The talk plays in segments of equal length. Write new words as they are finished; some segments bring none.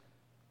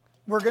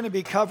We're going to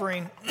be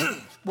covering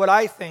what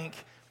I think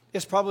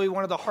is probably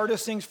one of the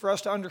hardest things for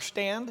us to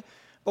understand,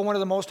 but one of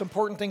the most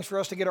important things for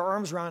us to get our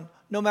arms around,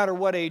 no matter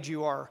what age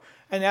you are,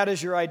 and that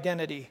is your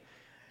identity.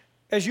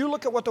 As you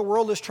look at what the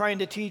world is trying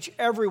to teach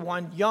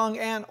everyone, young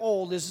and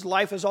old, is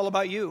life is all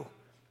about you.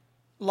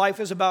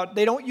 Life is about,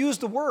 they don't use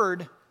the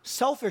word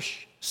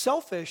selfish,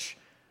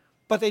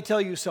 but they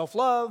tell you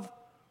self-love,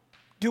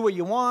 do what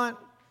you want,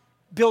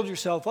 build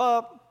yourself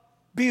up,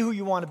 be who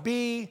you want to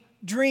be,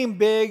 dream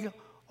big.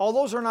 All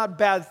those are not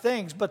bad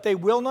things, but they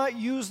will not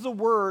use the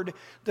word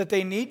that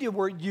they need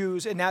to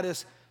use, and that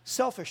is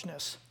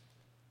selfishness.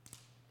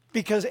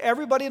 Because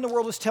everybody in the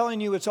world is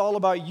telling you it's all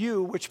about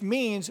you, which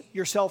means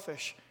you're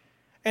selfish.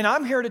 And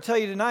I'm here to tell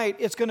you tonight,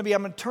 I'm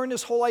going to turn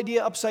this whole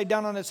idea upside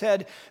down on its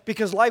head,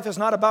 because life is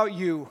not about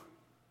you.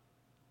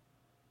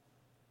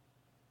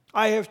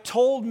 I have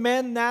told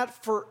men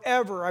that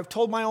forever. I've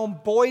told my own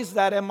boys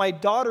that and my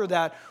daughter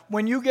that.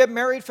 When you get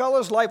married,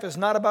 fellas, life is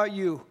not about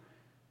you.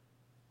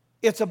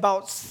 It's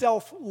about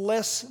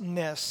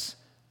selflessness,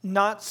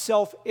 not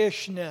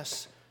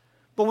selfishness.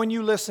 But when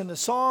you listen to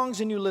songs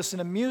and you listen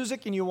to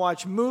music and you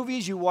watch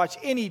movies, you watch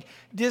any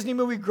Disney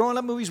movie,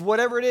 grown-up movies,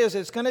 whatever it is,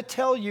 it's going to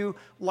tell you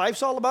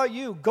life's all about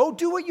you. Go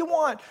do what you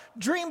want.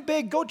 Dream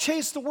big. Go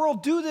chase the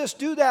world. Do this,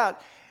 do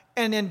that.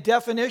 And in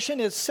definition,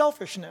 it's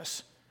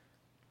selfishness.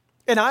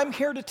 And I'm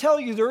here to tell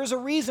you there is a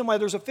reason why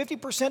there's a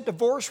 50%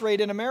 divorce rate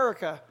in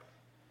America.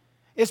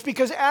 It's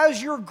because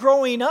as you're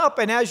growing up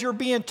and as you're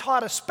being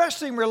taught,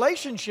 especially in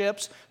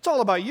relationships, it's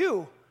all about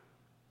you.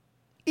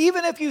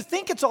 Even if you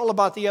think it's all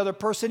about the other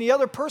person,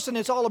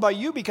 it's all about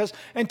you, because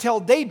until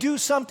they do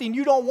something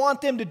you don't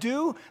want them to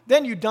do,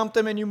 then you dump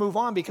them and you move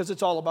on because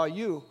it's all about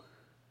you.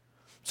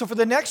 So for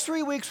the next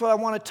 3 weeks, what I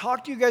want to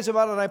talk to you guys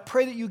about, and I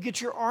pray that you get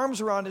your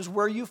arms around, is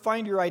where you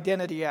find your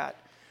identity at.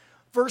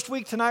 First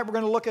week tonight, we're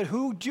going to look at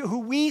who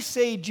we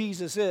say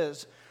Jesus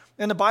is.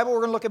 In the Bible, we're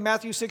going to look at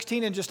Matthew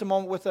 16 in just a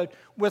moment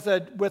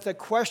with a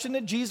question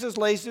that Jesus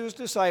lays to his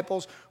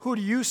disciples. Who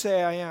do you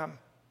say I am?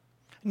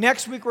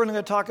 Next week, we're going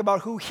to talk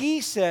about who he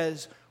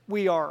says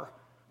we are.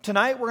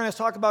 Tonight, we're going to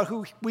talk about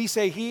who we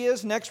say he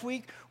is. Next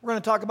week, we're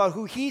going to talk about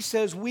who he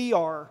says we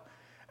are.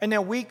 And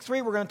then week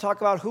 3, we're going to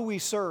talk about who we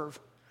serve.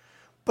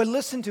 But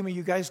listen to me,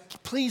 you guys.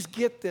 Please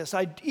get this.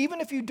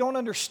 Even if you don't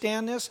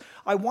understand this,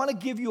 I want to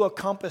give you a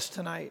compass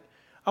tonight.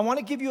 I want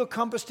to give you a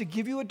compass to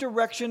give you a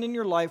direction in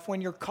your life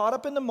when you're caught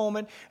up in the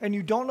moment and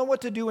you don't know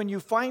what to do, and you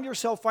find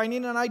yourself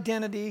finding an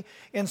identity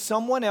in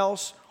someone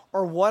else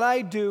or what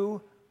I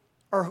do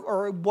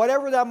or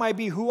whatever that might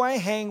be, who I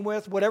hang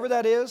with, whatever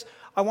that is.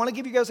 I want to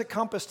give you guys a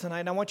compass tonight,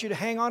 and I want you to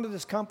hang on to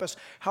this compass,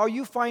 how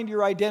you find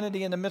your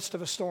identity in the midst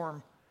of a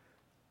storm.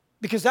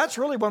 Because that's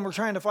really when we're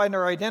trying to find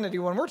our identity.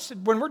 When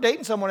we're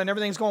dating someone and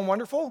everything's going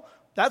wonderful,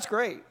 that's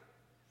great.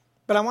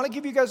 But I want to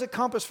give you guys a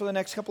compass for the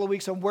next couple of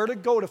weeks on where to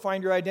go to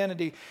find your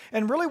identity.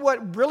 And really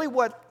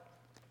what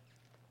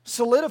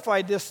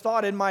solidified this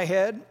thought in my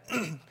head,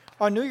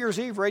 on New Year's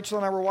Eve, Rachel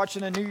and I were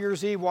watching a New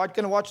Year's Eve, going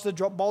to watch the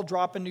ball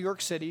drop in New York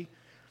City.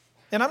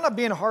 And I'm not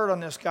being hard on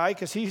this guy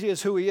because he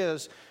is who he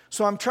is.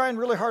 So I'm trying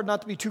really hard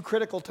not to be too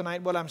critical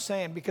tonight what I'm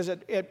saying, because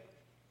it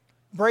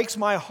breaks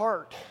my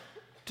heart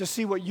to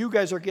see what you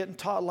guys are getting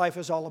taught life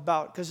is all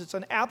about, because it's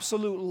an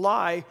absolute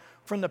lie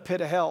from the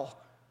pit of hell.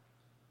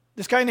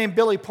 This guy named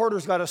Billy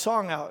Porter's got a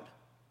song out,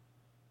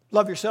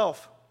 Love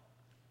Yourself.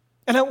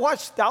 And I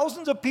watched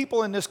thousands of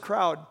people in this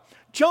crowd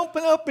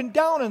jumping up and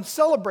down and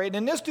celebrating.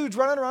 And this dude's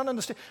running around on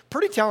the stage.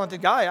 Pretty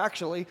talented guy,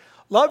 actually.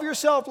 Love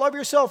yourself,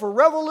 a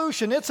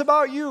revolution. It's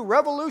about you.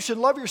 Revolution,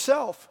 love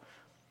yourself.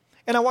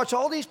 And I watched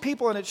all these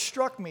people, and it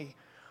struck me.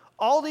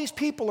 All these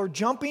people are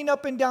jumping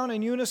up and down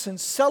in unison,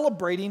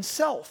 celebrating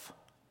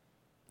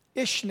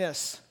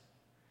self-ishness.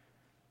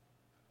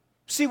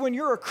 See, when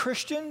you're a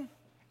Christian,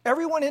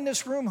 everyone in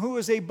this room who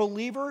is a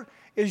believer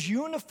is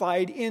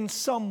unified in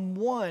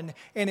someone,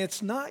 and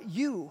it's not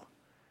you.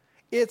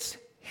 It's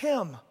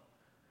him.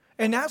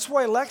 And that's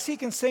why Lexi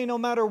can say no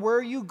matter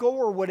where you go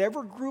or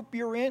whatever group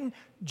you're in,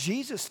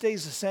 Jesus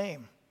stays the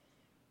same.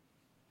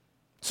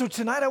 So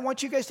tonight I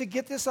want you guys to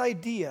get this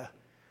idea.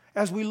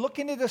 As we look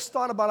into this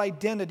thought about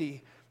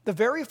identity, the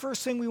very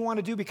first thing we want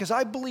to do, because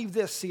I believe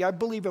this, I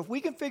believe if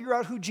we can figure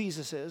out who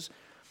Jesus is,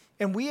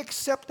 and we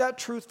accept that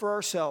truth for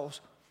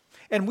ourselves,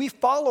 and we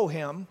follow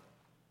him,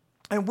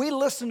 and we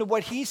listen to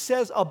what he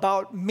says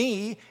about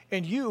me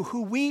and you,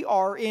 who we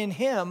are in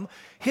him,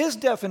 his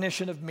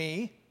definition of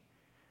me,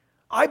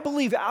 I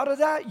believe out of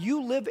that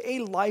you live a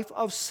life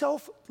of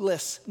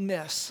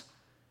selflessness,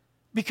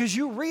 because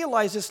you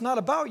realize it's not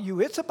about you,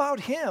 it's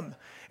about him.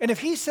 And if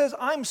he says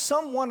I'm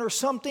someone or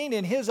something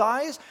in his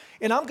eyes,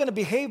 and I'm going to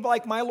behave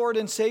like my Lord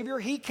and Savior,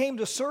 he came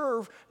to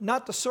serve,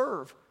 not to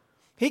serve.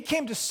 He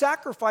came to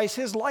sacrifice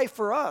his life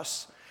for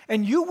us.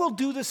 And you will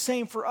do the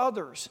same for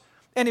others.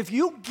 And if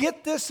you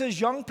get this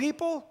as young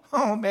people,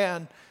 oh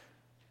man,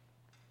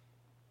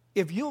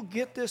 if you'll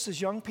get this as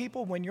young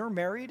people when you're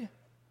married,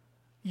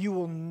 you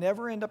will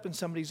never end up in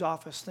somebody's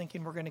office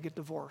thinking we're going to get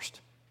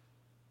divorced.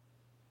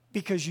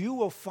 because you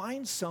will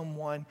find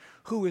someone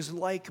who is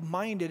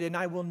like-minded, and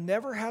I will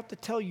never have to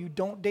tell you,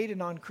 don't date a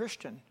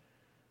non-Christian.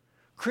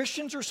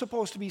 Christians are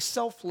supposed to be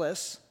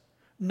selfless.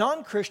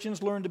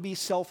 Non-Christians learn to be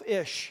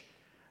selfish.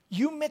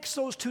 You mix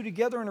those two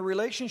together in a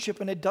relationship,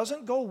 and it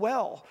doesn't go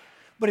well.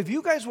 But if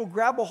you guys will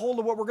grab a hold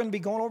of what we're going to be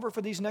going over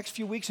for these next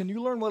few weeks, and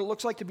you learn what it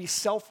looks like to be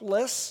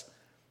selfless,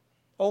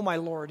 oh my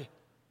Lord.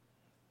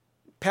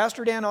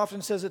 Pastor Dan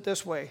often says it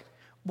this way.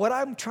 What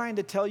I'm trying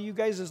to tell you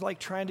guys is like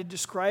trying to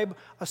describe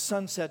a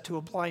sunset to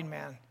a blind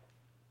man.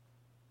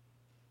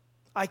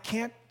 I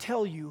can't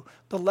tell you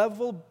the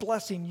level of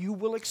blessing you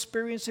will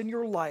experience in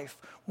your life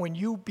when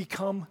you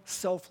become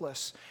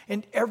selfless.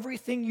 And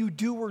everything you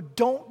do or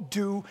don't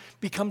do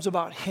becomes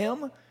about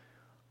Him.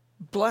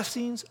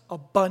 Blessings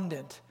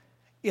abundant.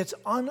 It's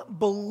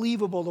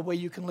unbelievable the way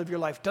you can live your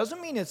life.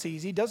 Doesn't mean it's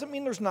easy. Doesn't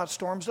mean there's not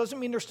storms. Doesn't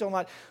mean there's still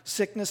not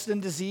sickness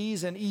and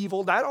disease and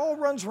evil. That all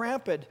runs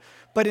rampant.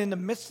 But in the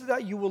midst of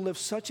that, you will live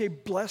such a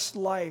blessed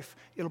life,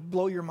 it'll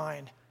blow your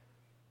mind.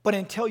 But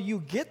until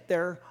you get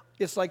there,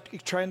 it's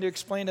like trying to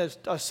explain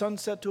a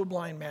sunset to a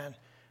blind man.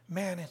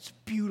 Man, it's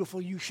beautiful.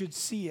 You should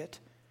see it.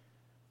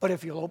 But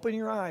if you'll open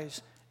your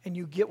eyes and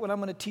you get what I'm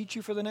going to teach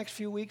you for the next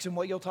few weeks and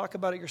what you'll talk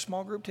about at your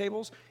small group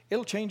tables,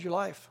 it'll change your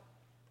life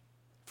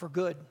for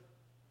good.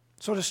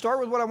 So to start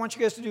with, what I want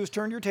you guys to do is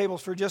turn your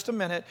tables for just a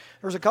minute.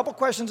 There's a couple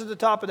questions at the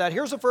top of that.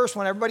 Here's the first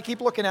one. Everybody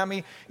keep looking at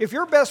me. If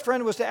your best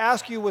friend was to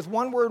ask you with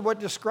one word what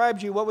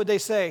describes you, what would they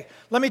say?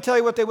 Let me tell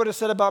you what they would have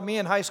said about me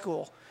in high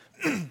school.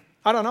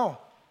 I don't know,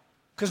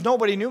 because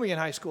nobody knew me in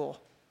high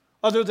school.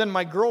 Other than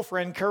my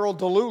girlfriend, Carol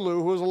Delulu,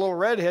 who was a little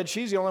redhead.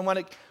 She's the only one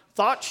that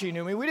thought she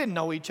knew me. We didn't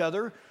know each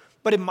other.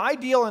 But my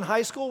deal in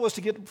high school was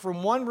to get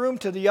from one room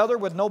to the other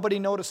with nobody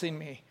noticing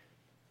me.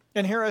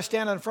 And here I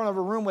stand in front of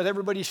a room with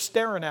everybody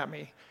staring at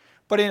me.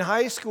 But in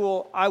high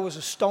school, I was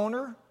a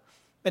stoner,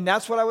 and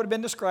that's what I would have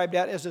been described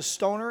as a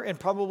stoner and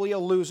probably a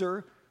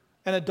loser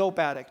and a dope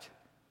addict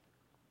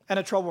and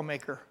a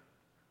troublemaker.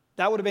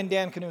 That would have been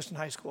Dan Knust in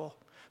high school.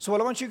 So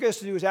what I want you guys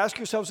to do is ask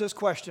yourselves this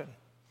question.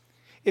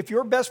 If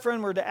your best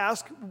friend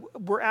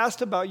were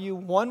asked about you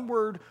one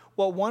word,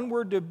 what one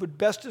word would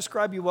best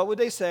describe you, what would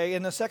they say?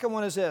 And the second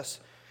one is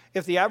this.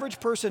 If the average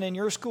person in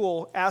your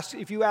school,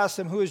 if you ask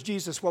them, who is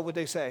Jesus, what would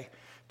they say?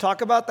 Talk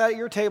about that at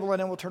your table,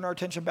 and then we'll turn our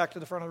attention back to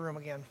the front of the room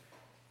again.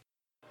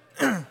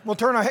 We'll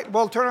turn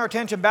our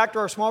attention back to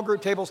our small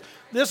group tables.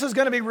 This is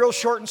going to be real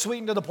short and sweet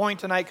and to the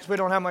point tonight because we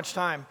don't have much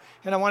time.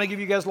 And I want to give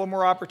you guys a little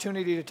more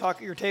opportunity to talk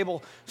at your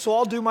table. So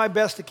I'll do my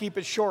best to keep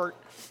it short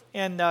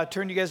and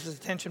turn you guys'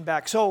 attention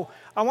back. So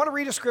I want to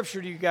read a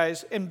scripture to you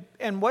guys.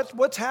 And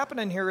what's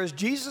happening here is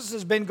Jesus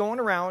has been going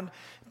around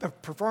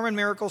performing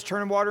miracles,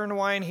 turning water into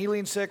wine,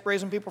 healing sick,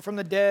 raising people from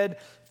the dead,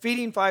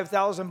 feeding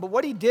 5,000. But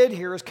what he did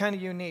here is kind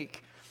of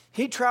unique.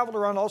 He traveled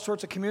around all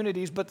sorts of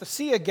communities, but the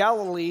Sea of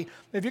Galilee,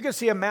 if you can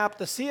see a map,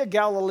 the Sea of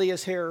Galilee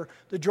is here,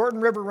 the Jordan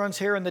River runs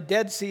here, and the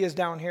Dead Sea is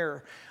down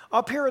here.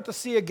 Up here at the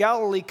Sea of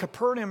Galilee,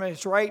 Capernaum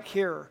is right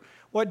here.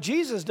 What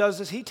Jesus does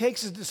is he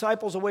takes his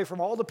disciples away from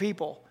all the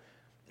people.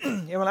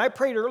 And when I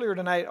prayed earlier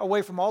tonight,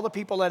 away from all the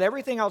people, let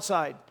everything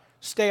outside,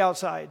 stay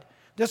outside.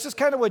 This is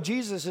kind of what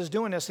Jesus is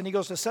doing this, and he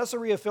goes to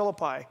Caesarea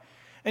Philippi.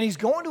 And he's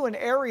going to an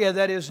area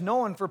that is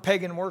known for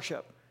pagan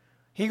worship.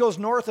 He goes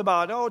north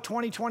about,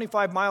 20,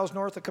 25 miles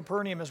north of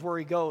Capernaum is where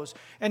he goes.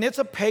 And it's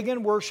a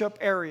pagan worship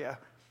area.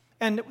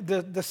 And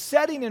the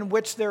setting in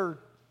which they're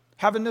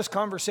having this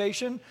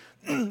conversation,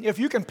 if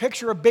you can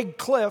picture a big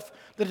cliff,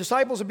 the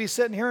disciples would be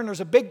sitting here and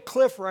there's a big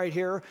cliff right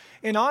here.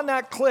 And on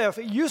that cliff,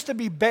 it used to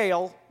be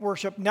Baal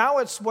worship. Now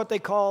it's what they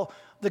call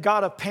the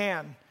god of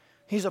Pan.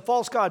 He's a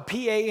false god,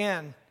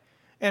 P-A-N.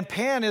 And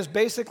Pan is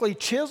basically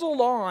chiseled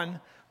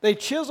on. They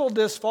chiseled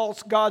this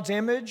false god's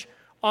image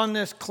on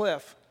this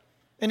cliff.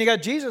 And you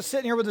got Jesus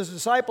sitting here with his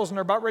disciples, and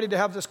they're about ready to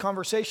have this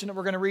conversation that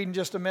we're going to read in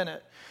just a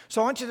minute.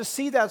 So I want you to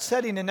see that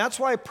setting, and that's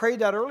why I prayed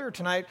that earlier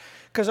tonight,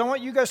 because I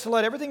want you guys to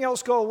let everything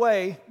else go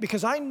away,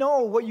 because I know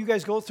what you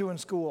guys go through in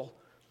school.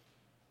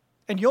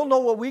 And you'll know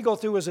what we go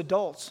through as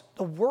adults.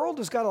 The world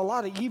has got a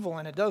lot of evil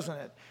in it, doesn't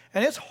it?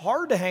 And it's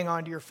hard to hang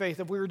on to your faith.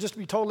 If we were just to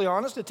be totally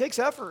honest, it takes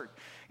effort.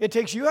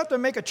 You have to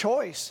make a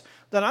choice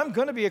that I'm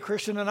going to be a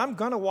Christian and I'm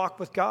going to walk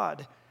with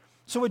God.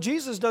 So what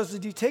Jesus does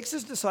is he takes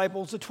his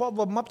disciples, the 12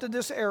 of them, up to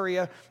this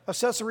area of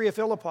Caesarea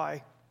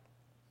Philippi.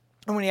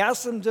 And when he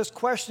asks them this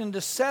question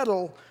to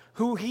settle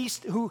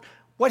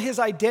what his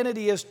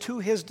identity is to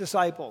his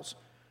disciples.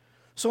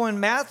 So in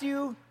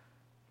Matthew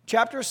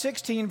chapter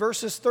 16,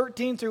 verses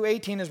 13 through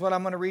 18 is what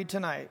I'm going to read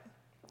tonight.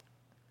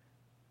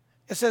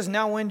 It says,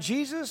 "Now when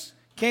Jesus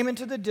came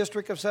into the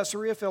district of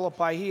Caesarea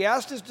Philippi, he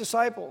asked his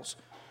disciples,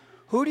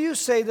 'Who do you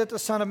say that the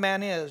Son of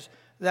Man is?'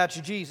 That's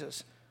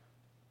Jesus.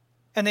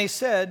 And they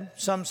said,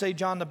 'Some say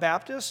John the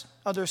Baptist,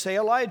 others say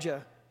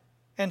Elijah,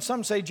 and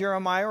some say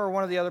Jeremiah or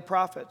one of the other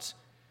prophets.'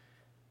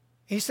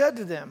 He said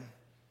to them,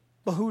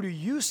 'But who do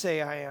you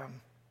say I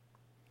am?'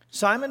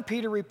 Simon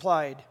Peter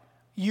replied,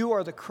 'You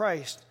are the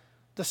Christ,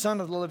 the Son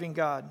of the living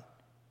God.'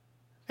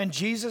 And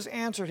Jesus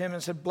answered him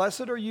and said,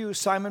 'Blessed are you,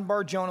 Simon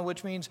Bar-Jonah,'"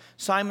 which means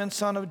Simon,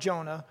 son of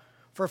Jonah,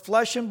 For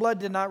flesh and blood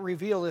did not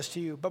reveal this to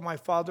you, but my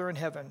Father in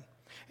heaven.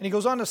 And he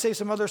goes on to say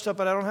some other stuff,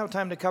 but I don't have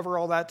time to cover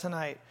all that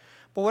tonight.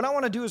 But what I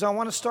want to do is I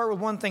want to start with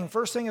one thing.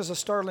 First thing is a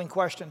startling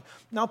question.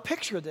 Now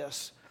picture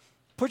this.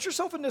 Put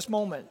yourself in this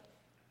moment.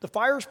 The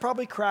fire's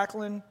probably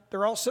crackling.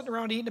 They're all sitting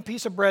around eating a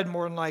piece of bread,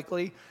 more than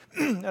likely.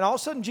 And all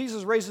of a sudden,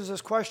 Jesus raises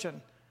this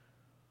question.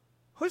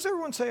 Who does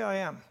everyone say I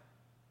am?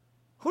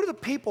 Who do the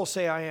people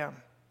say I am?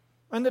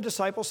 And the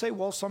disciples say,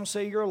 well, some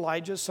say you're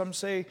Elijah, some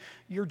say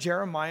you're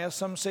Jeremiah,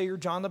 some say you're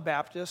John the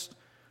Baptist.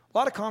 A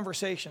lot of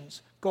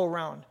conversations go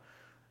around.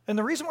 And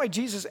the reason why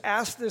Jesus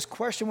asked this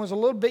question was a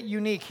little bit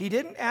unique. He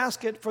didn't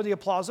ask it for the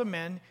applause of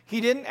men.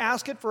 He didn't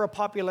ask it for a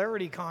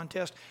popularity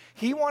contest.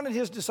 He wanted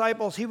his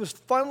disciples, he was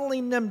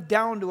funneling them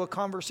down to a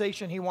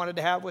conversation he wanted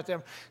to have with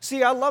them.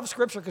 See, I love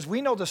Scripture because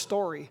we know the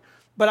story.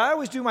 But I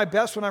always do my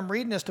best when I'm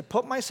reading this to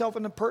put myself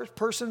in the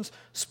person's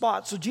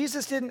spot. So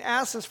Jesus didn't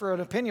ask us for an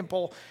opinion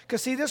poll.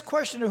 Because see, this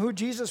question of who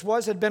Jesus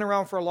was had been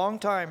around for a long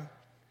time.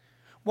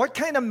 What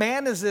kind of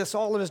man is this,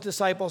 all of his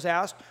disciples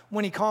asked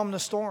when he calmed the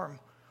storm?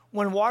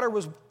 When water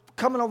was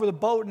coming over the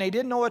boat and they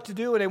didn't know what to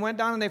do, and they went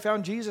down and they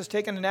found Jesus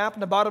taking a nap in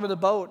the bottom of the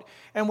boat,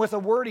 and with a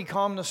word he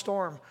calmed the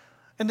storm.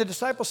 And the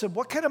disciples said,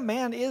 what kind of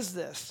man is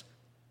this?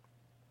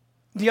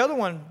 The other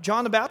one,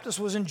 John the Baptist,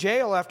 was in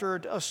jail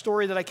after a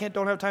story that I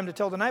don't have time to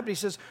tell tonight, but he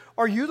says,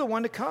 are you the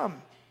one to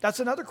come? That's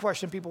another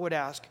question people would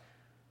ask.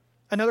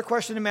 Another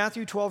question in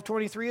Matthew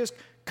 12:23 is,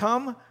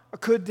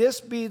 could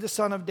this be the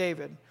son of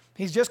David?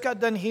 He's just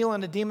got done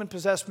healing a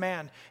demon-possessed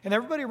man. And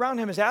everybody around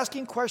him is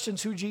asking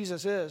questions who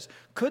Jesus is.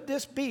 Could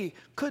this be?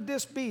 Could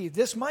this be?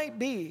 This might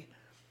be.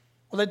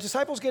 Well, the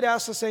disciples get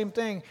asked the same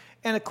thing.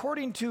 And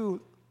according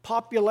to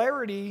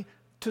popularity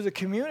to the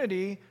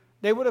community,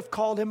 they would have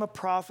called him a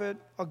prophet,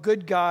 a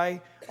good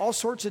guy, all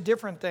sorts of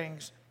different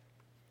things.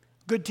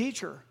 Good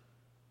teacher. Have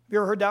you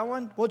ever heard that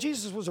one? Well,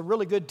 Jesus was a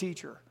really good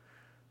teacher.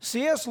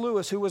 C.S.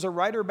 Lewis, who was a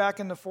writer back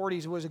in the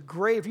 40s, was a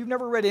great, if you've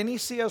never read any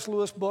C.S.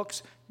 Lewis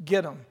books,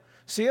 get them.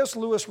 C.S.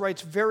 Lewis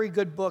writes very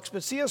good books,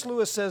 but C.S.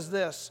 Lewis says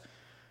this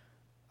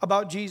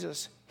about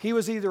Jesus. He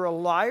was either a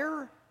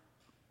liar,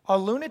 a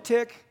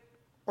lunatic,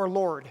 or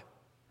Lord.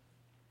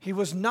 He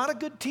was not a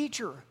good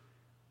teacher.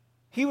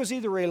 He was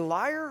either a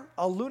liar,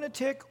 a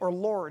lunatic, or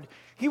Lord.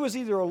 He was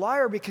either a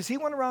liar because he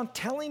went around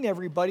telling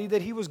everybody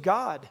that he was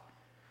God.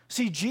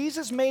 See,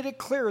 Jesus made it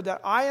clear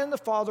that I and the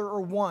Father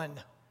are one.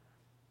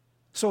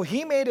 So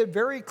he made it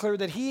very clear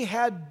that he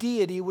had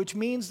deity, which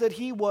means that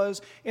he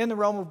was in the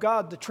realm of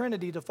God, the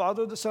Trinity, the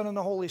Father, the Son, and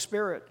the Holy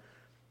Spirit.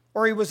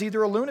 Or he was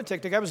either a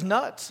lunatic. The guy was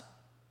nuts.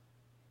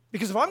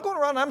 Because if I'm going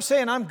around and I'm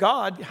saying I'm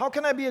God, how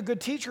can I be a good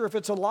teacher if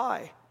it's a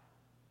lie?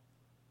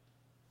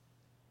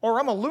 Or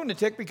I'm a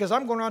lunatic because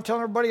I'm going around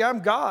telling everybody I'm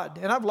God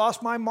and I've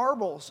lost my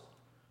marbles.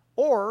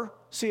 Or,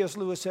 C.S.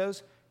 Lewis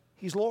says,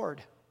 he's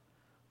Lord.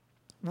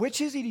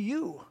 Which is he to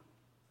you?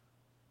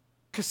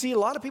 Because see, a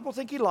lot of people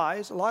think he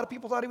lies. A lot of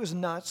people thought he was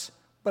nuts.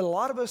 But a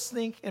lot of us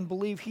think and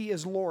believe he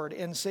is Lord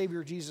and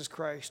Savior Jesus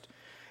Christ.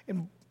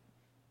 And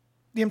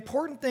the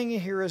important thing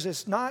here is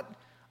it's not,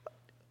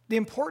 the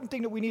important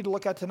thing that we need to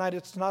look at tonight,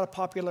 it's not a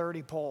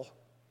popularity poll.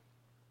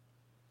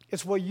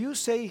 It's what you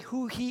say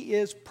who he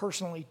is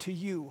personally to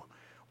you.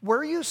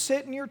 Where you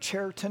sit in your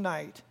chair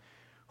tonight,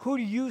 who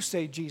do you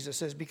say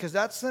Jesus is? Because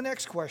that's the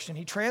next question.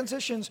 He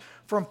transitions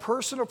from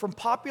personal, from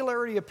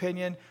popularity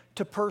opinion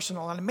to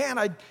personal. And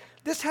man,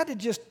 this had to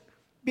just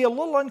be a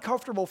little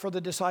uncomfortable for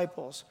the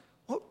disciples.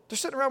 Well, they're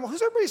sitting around, well,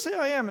 who's everybody say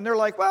I am? And they're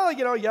like, well,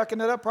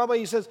 yucking it up. Probably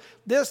he says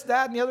this,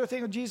 that, and the other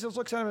thing. And Jesus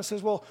looks at him and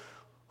says, well,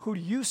 who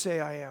do you say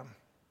I am?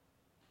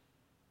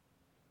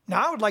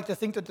 Now, I would like to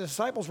think that the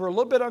disciples were a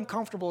little bit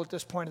uncomfortable at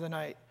this point of the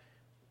night.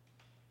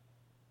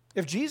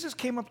 If Jesus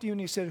came up to you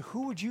and he said,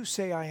 who would you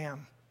say I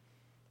am?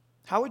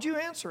 How would you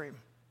answer him?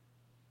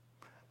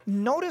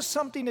 Notice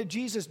something that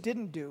Jesus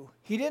didn't do.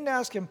 He didn't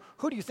ask him,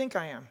 who do you think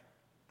I am?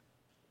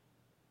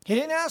 He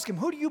didn't ask him,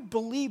 who do you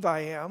believe I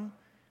am?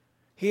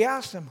 He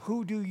asked him,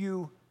 who do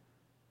you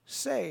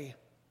say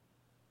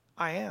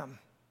I am?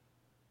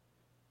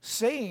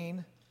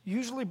 Saying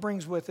usually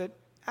brings with it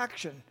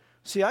action.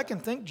 See, I can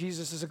think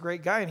Jesus is a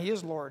great guy and he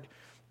is Lord,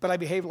 but I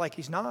behave like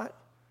he's not.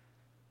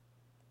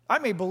 I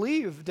may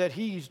believe that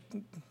he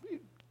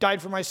died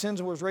for my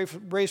sins and was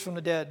raised from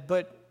the dead,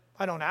 but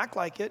I don't act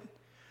like it.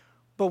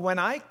 But when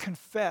I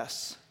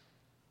confess,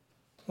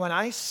 when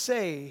I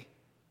say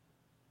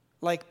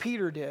like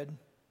Peter did,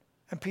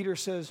 and Peter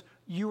says,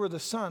 you are the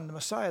Son, the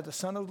Messiah, the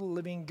Son of the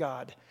living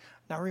God.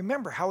 Now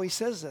remember how he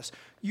says this.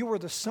 You are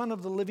the Son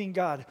of the living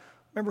God.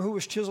 Remember who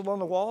was chiseled on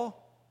the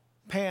wall?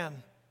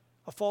 Pan,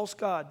 a false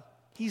god.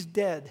 He's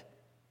dead.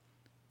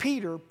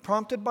 Peter,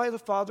 prompted by the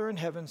Father in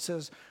heaven,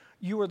 says,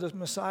 you are the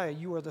Messiah.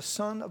 You are the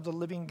Son of the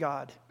living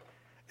God.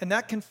 And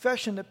that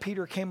confession that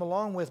Peter came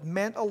along with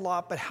meant a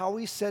lot, but how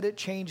he said it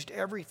changed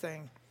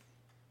everything.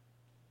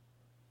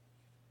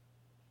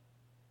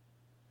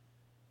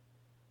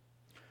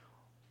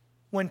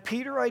 When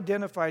Peter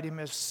identified him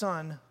as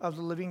Son of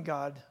the living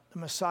God, the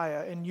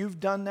Messiah, and you've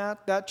done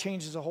that, that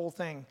changes the whole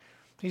thing.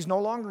 He's no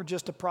longer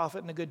just a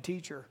prophet and a good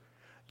teacher.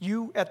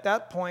 you at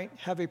that point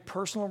have a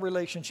personal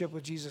relationship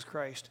with Jesus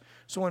Christ.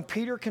 So when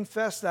Peter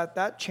confessed that,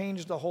 that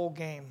changed the whole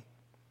game.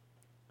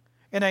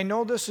 And I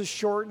know this is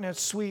short and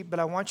it's sweet, but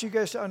I want you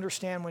guys to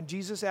understand when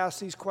Jesus asks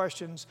these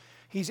questions,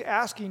 he's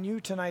asking you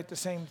tonight the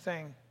same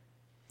thing.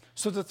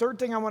 So the third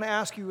thing I want to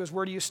ask you is,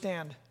 where do you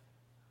stand?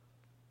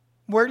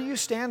 Where do you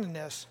stand in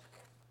this?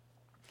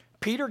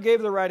 Peter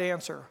gave the right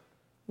answer.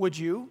 Would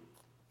you?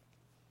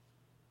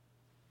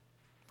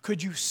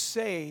 Could you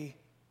say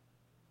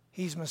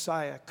he's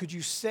Messiah? Could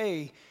you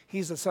say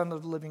he's the Son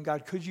of the living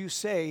God? Could you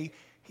say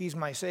he's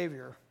my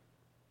Savior?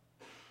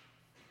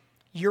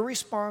 Your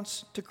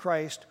response to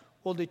Christ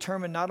will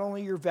determine not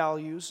only your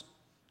values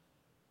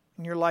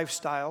and your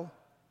lifestyle,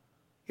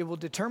 it will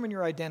determine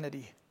your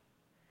identity.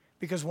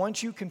 Because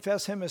once you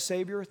confess him as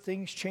Savior,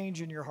 things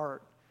change in your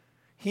heart.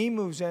 He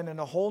moves in and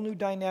a whole new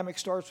dynamic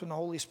starts when the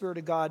Holy Spirit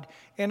of God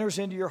enters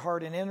into your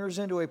heart and enters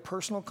into a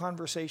personal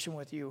conversation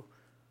with you.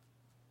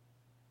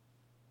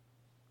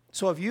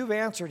 So if you've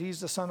answered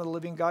he's the Son of the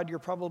living God, you're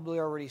probably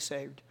already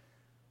saved.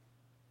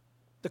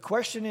 The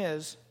question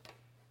is,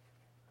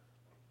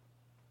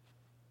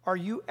 are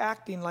you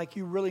acting like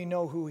you really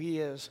know who he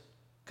is?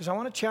 Because I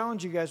want to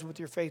challenge you guys with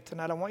your faith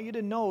tonight. I want you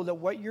to know that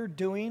what you're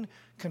doing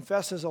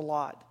confesses a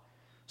lot.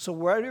 So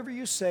whatever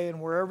you say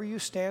and wherever you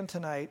stand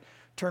tonight,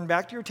 turn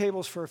back to your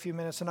tables for a few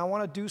minutes, and I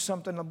want to do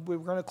something. We're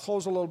going to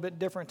close a little bit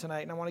different tonight,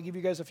 and I want to give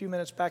you guys a few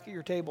minutes back at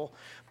your table.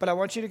 But I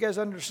want you to guys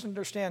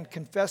understand,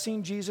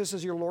 confessing Jesus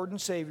as your Lord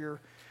and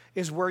Savior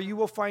is where you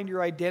will find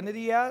your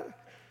identity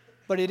at,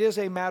 but it is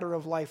a matter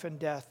of life and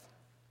death,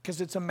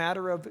 because it's a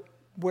matter of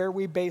where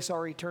we base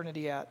our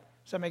eternity at.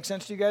 Does that make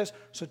sense to you guys?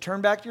 So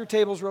turn back to your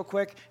tables real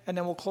quick, and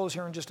then we'll close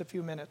here in just a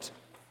few minutes.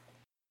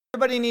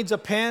 Everybody needs a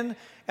pen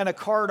and a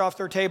card off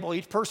their table.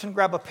 Each person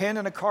grab a pen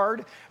and a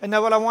card. And then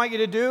what I want you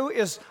to do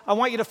is I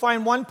want you to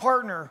find one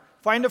partner.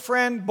 Find a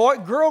friend, boy,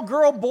 girl,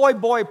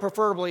 boy,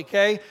 preferably,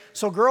 okay?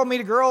 So girl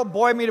meet a girl,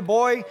 boy meet a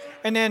boy.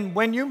 And then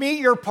when you meet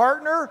your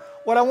partner,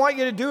 what I want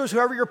you to do is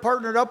whoever you're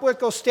partnered up with,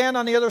 go stand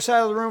on the other side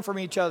of the room from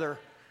each other.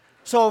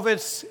 So if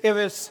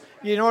it's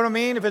you know what I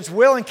mean? If it's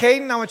Will and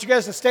Caden, I want you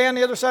guys to stay on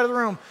the other side of the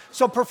room.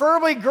 So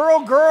preferably girl,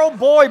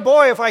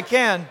 boy, if I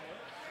can.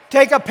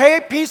 Take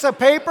a piece of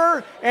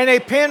paper and a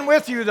pen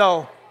with you,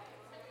 though.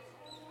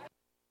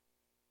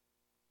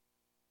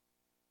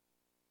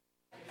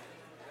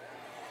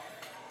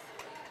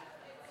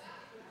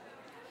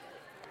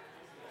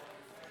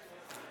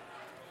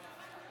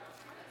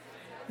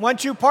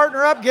 Once you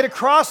partner up, get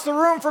across the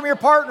room from your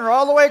partner,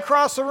 all the way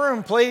across the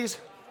room, please.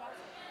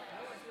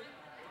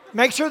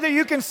 Make sure that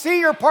you can see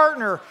your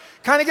partner.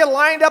 Kind of get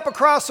lined up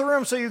across the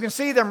room so you can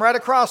see them right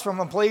across from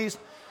them, please.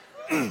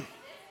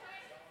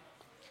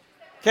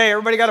 Okay,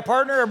 everybody got a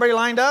partner? Everybody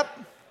lined up?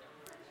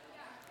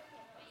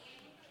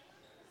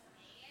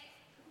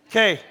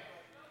 Okay.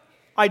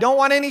 I don't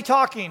want any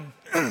talking.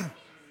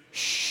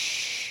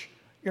 Shh.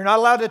 You're not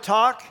allowed to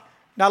talk,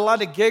 not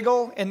allowed to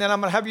giggle, and then I'm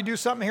going to have you do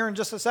something here in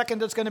just a second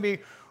that's going to be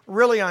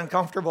really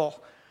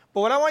uncomfortable. But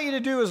what I want you to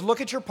do is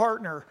look at your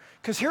partner,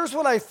 because here's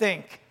what I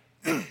think.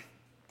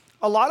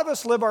 A lot of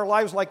us live our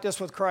lives like this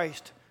with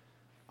Christ.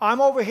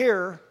 I'm over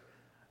here,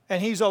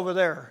 and he's over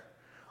there.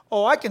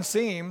 Oh, I can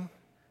see him.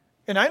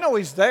 And I know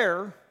he's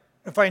there.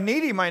 If I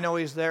need him, I know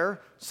he's there.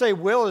 Say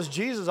Will is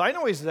Jesus. I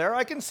know he's there.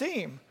 I can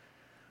see him.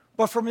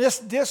 But from this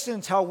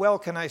distance, how well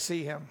can I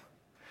see him?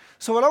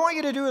 So what I want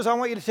you to do is I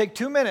want you to take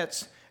 2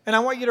 minutes, and I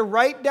want you to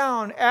write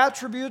down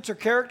attributes or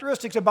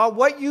characteristics about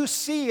what you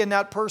see in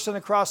that person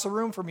across the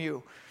room from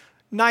you.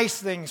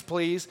 Nice things,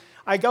 please.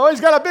 Oh,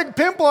 he's got a big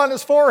pimple on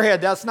his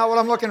forehead. That's not what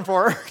I'm looking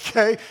for,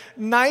 okay?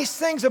 Nice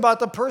things about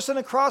the person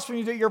across from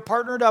you that you're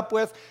partnered up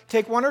with.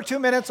 Take 1 or 2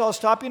 minutes. I'll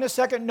stop you in a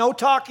second. No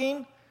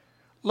talking.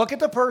 Look at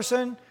the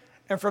person,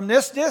 and from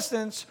this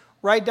distance,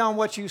 write down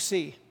what you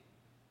see.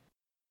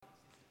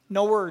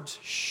 No words.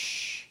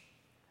 Shh.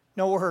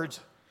 No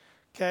words.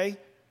 Okay?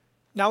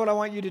 Now what I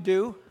want you to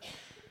do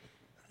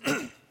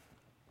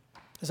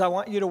is I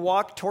want you to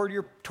walk toward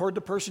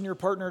the person you're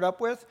partnered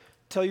up with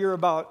till you're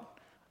about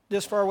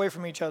this far away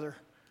from each other.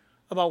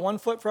 About 1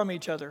 foot from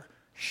each other.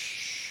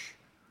 Shh.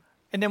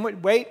 And then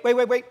wait.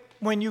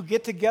 When you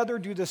get together,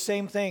 do the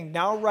same thing.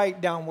 Now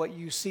write down what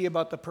you see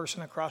about the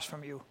person across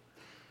from you.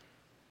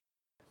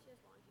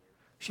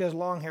 She has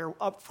long hair.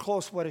 Up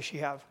close, what does she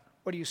have?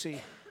 What do you see?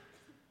 Like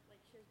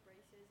she has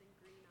braces and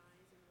green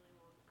eyes and really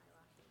long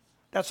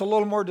eyelashes. That's a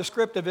little more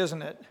descriptive,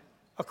 isn't it?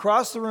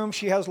 Across the room,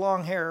 she has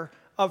long hair.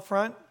 Up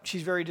front,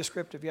 she's very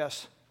descriptive,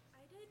 yes.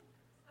 I did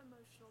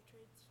emotional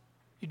traits.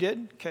 You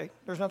did? Okay.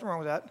 There's nothing wrong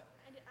with that.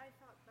 I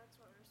thought that's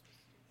what we're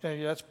supposed to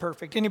do. Yeah, that's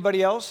perfect.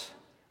 Anybody else?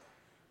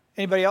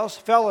 Anybody else?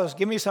 Fellas,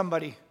 give me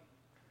somebody.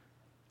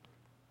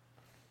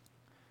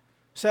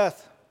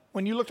 Seth,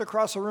 when you looked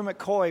across the room at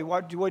Coy,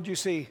 what did you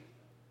see?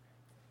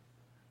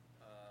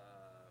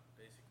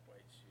 Basic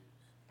white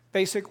shoes.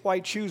 Basic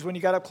white shoes. When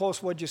you got up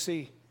close, what'd you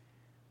see?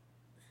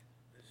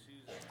 The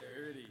shoes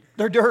are dirty.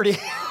 They're dirty.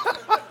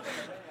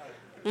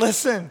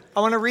 Listen, I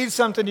want to read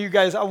something to you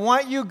guys. I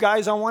want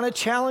to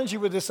challenge you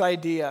with this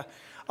idea.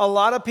 A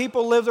lot of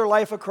people live their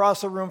life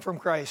across the room from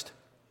Christ.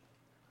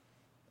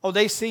 Oh,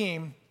 they see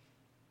him,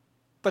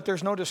 but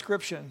there's no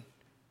description.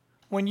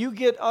 When you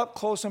get up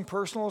close and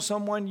personal with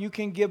someone, you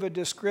can give a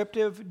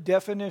descriptive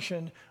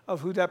definition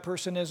of who that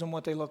person is and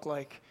what they look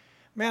like.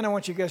 Man, I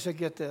want you guys to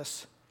get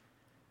this.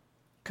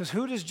 Because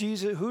who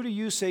do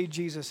you say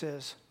Jesus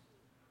is?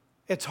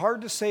 It's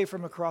hard to say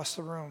from across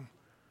the room.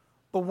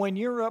 But when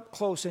you're up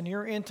close and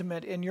you're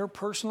intimate and you're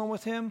personal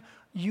with him,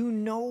 you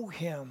know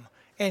him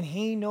and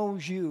he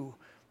knows you.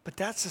 But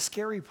that's the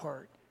scary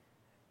part,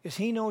 is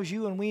he knows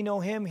you and we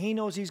know him. He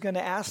knows he's going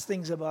to ask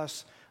things of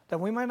us that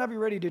we might not be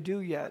ready to do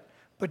yet.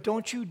 But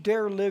don't you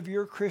dare live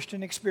your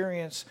Christian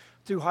experience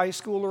through high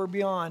school or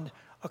beyond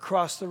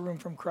across the room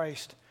from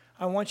Christ.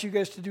 I want you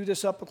guys to do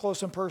this up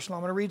close and personal.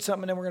 I'm going to read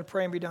something and then we're going to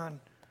pray and be done.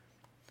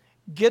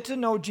 Get to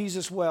know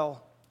Jesus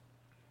well,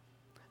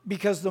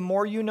 because the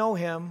more you know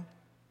him,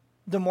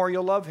 the more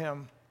you'll love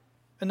him.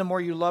 And the more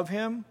you love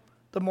him,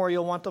 the more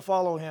you'll want to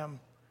follow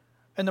him.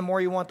 And the more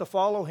you want to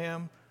follow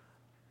him,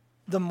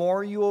 the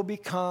more you will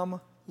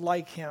become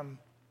like him.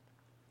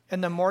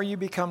 And the more you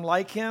become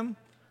like him,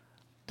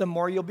 the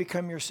more you'll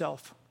become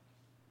yourself.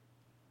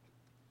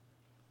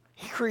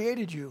 He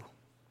created you.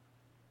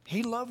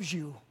 He loves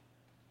you.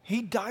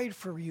 He died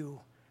for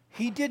you.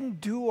 He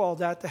didn't do all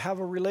that to have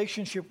a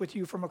relationship with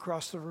you from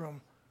across the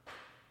room.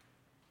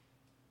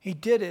 He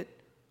did it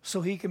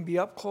so he can be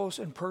up close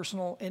and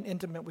personal and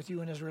intimate with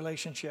you in his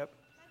relationship.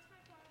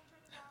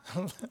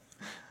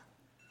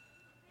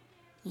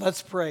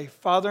 Let's pray.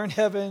 Father in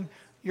heaven,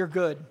 you're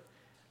good.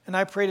 And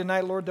I pray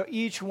tonight, Lord, that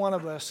each one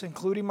of us,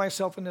 including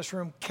myself in this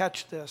room,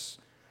 catch this.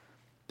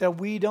 That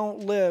we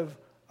don't live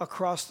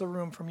across the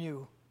room from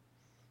you.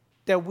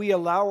 That we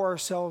allow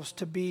ourselves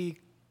to be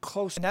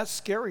close. And that's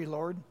scary,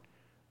 Lord,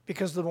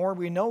 because the more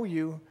we know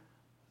you,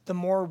 the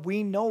more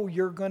we know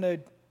you're going to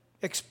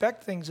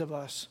expect things of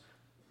us.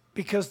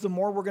 Because the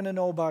more we're going to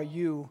know about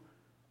you,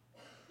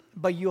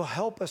 but you'll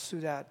help us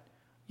through that.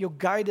 You'll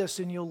guide us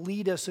and you'll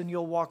lead us and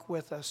you'll walk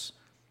with us.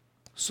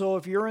 So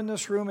if you're in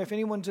this room, if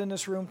anyone's in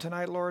this room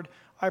tonight, Lord,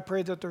 I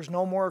pray that there's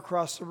no more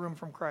across the room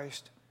from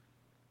Christ.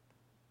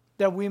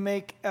 That we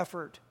make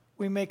effort,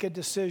 we make a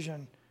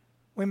decision,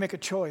 we make a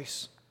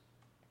choice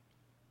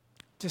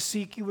to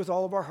seek you with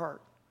all of our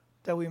heart,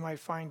 that we might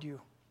find you.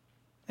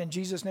 In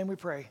Jesus' name we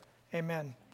pray. Amen.